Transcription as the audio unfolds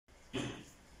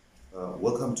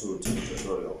Welcome to today's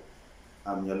tutorial.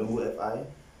 I'm NYALUNGU FI.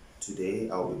 Today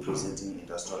I'll be presenting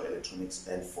Industrial Electronics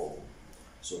L4.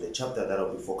 So the chapter that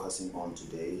I'll be focusing on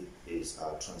today is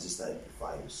Transistor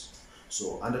Amplifiers.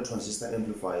 So under Transistor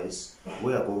Amplifiers,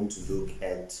 we are going to look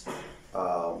at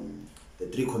the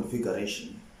three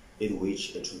configurations in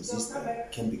which a transistor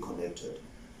can be connected.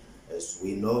 As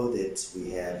we know that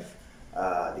we have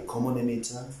the common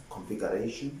emitter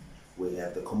configuration, we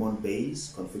have the common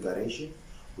base configuration,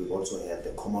 we also have the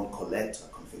common collector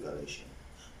configuration.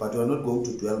 But we are not going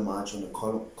to dwell much on the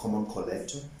common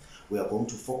collector. We are going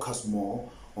to focus more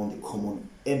on the common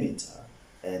emitter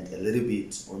and a little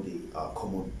bit on the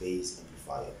common base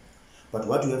amplifier. But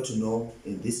what you have to know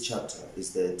in this chapter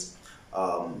is that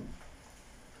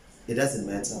it doesn't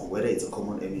matter whether it's a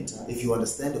common emitter. If you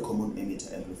understand the common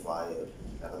emitter amplifier,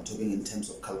 like I'm talking in terms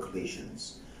of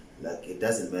calculations, like it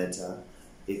doesn't matter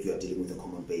if you are dealing with a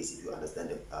common base, if you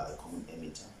understand a common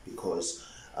emitter, because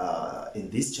in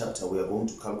this chapter we are going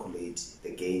to calculate the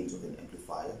gains of an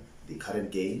amplifier, the current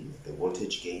gain, the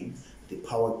voltage gain, the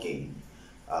power gain.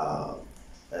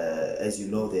 As you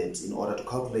know that in order to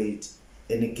calculate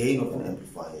any gain of an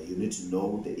amplifier, you need to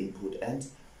know the input and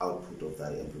output of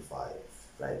that amplifier,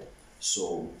 right?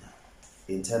 So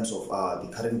in terms of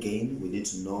the current gain, we need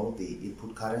to know the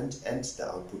input current and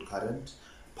the output current,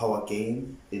 power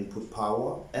gain, input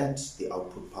power and the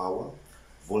output power,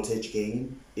 voltage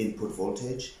gain, input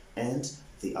voltage and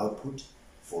the output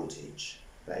voltage,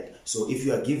 right? So if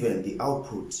you are given the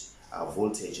output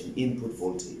voltage and input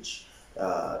voltage,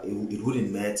 it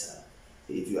wouldn't matter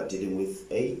if you are dealing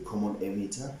with a common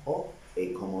emitter or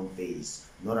a common base,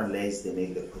 not unless they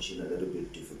make the question a little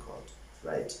bit difficult,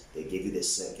 right? They give you the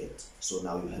circuit, so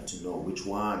now you have to know which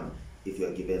one. If you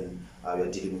are given, you are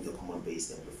dealing with a common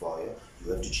base amplifier,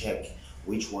 you have to check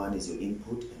which one is your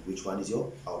input and which one is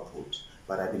your output.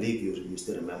 But I believe you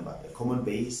still remember, a common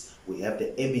base, we have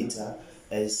the emitter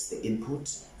as the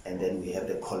input, and then we have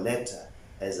the collector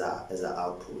as our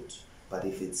output. But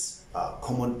if it's a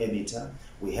common emitter,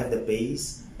 we have the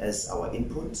base as our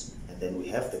input, and then we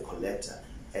have the collector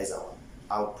as our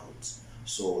output.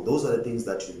 So those are the things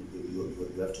that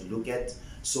you have to look at.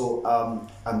 So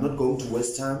I'm not going to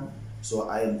waste time. So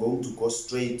I am going to go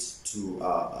straight to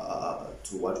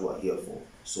what we are here for.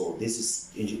 So this is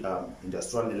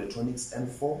Industrial Electronics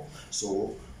N4.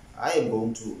 So I am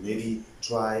going to maybe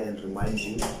try and remind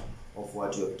you of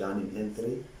what you have done in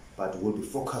N3, but we'll be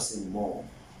focusing more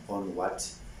on what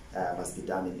must be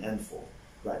done in N4.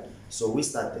 Right. So we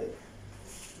start there.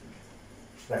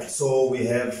 Right. So we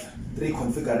have three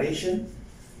configurations.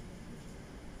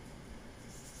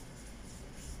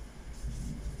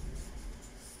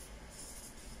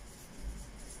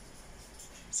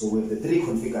 So with the three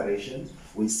configurations,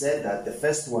 we said that the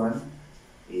first one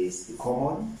is the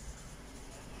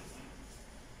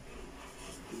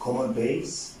common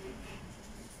base.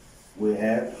 We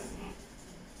have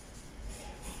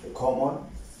the common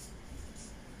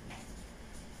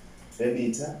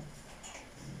emitter.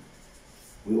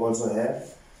 We also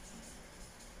have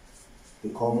the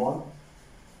common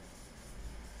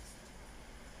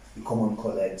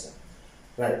collector.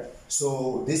 Right.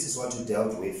 So this is what you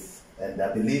dealt with. And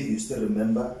I believe you still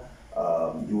remember,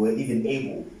 you were even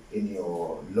able in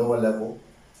your lower level,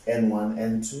 N1,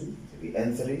 N2, maybe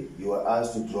N3, you were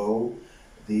asked to draw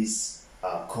this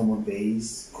common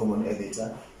base, common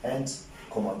emitter, and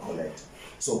common collector.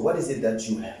 So what is it that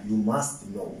you must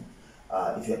know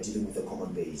if you are dealing with a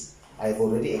common base? I've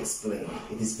already explained.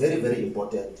 It is very, very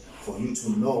important for you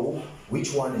to know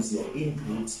which one is your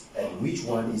input and which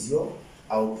one is your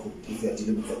output if you are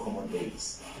dealing with a common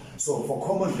base. So for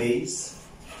common base,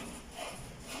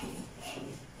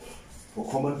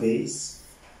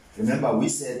 remember we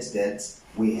said that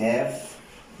we have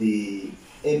the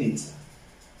emitter.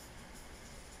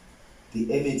 The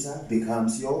emitter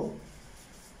becomes your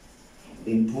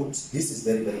input. This is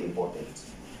very, very important.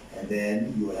 And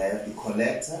then you have the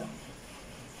collector.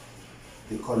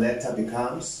 The collector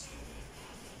becomes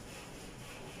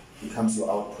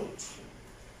your output.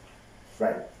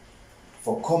 Right.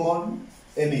 For common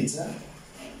emitter,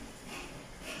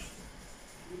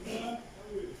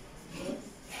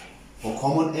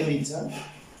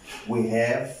 we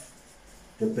have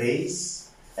the base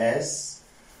as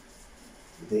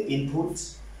the input,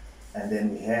 and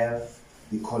then we have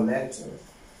the collector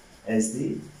as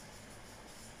the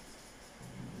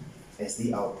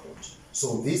output.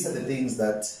 So these are the things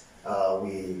that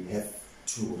we have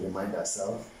to remind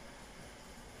ourselves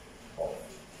of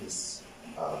these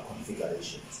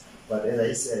configurations. But as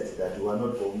I said, that we are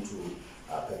not going to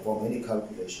perform any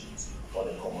calculations on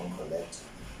a common collector.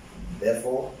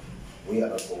 Therefore, we are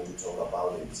not going to talk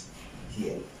about it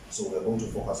here. So we're going to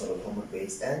focus on the common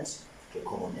base and the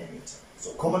common emitter.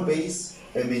 So common base,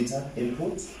 emitter,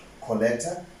 input,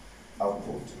 collector,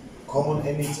 output. Common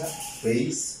emitter,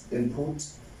 base, input,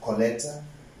 collector,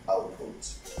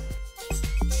 output.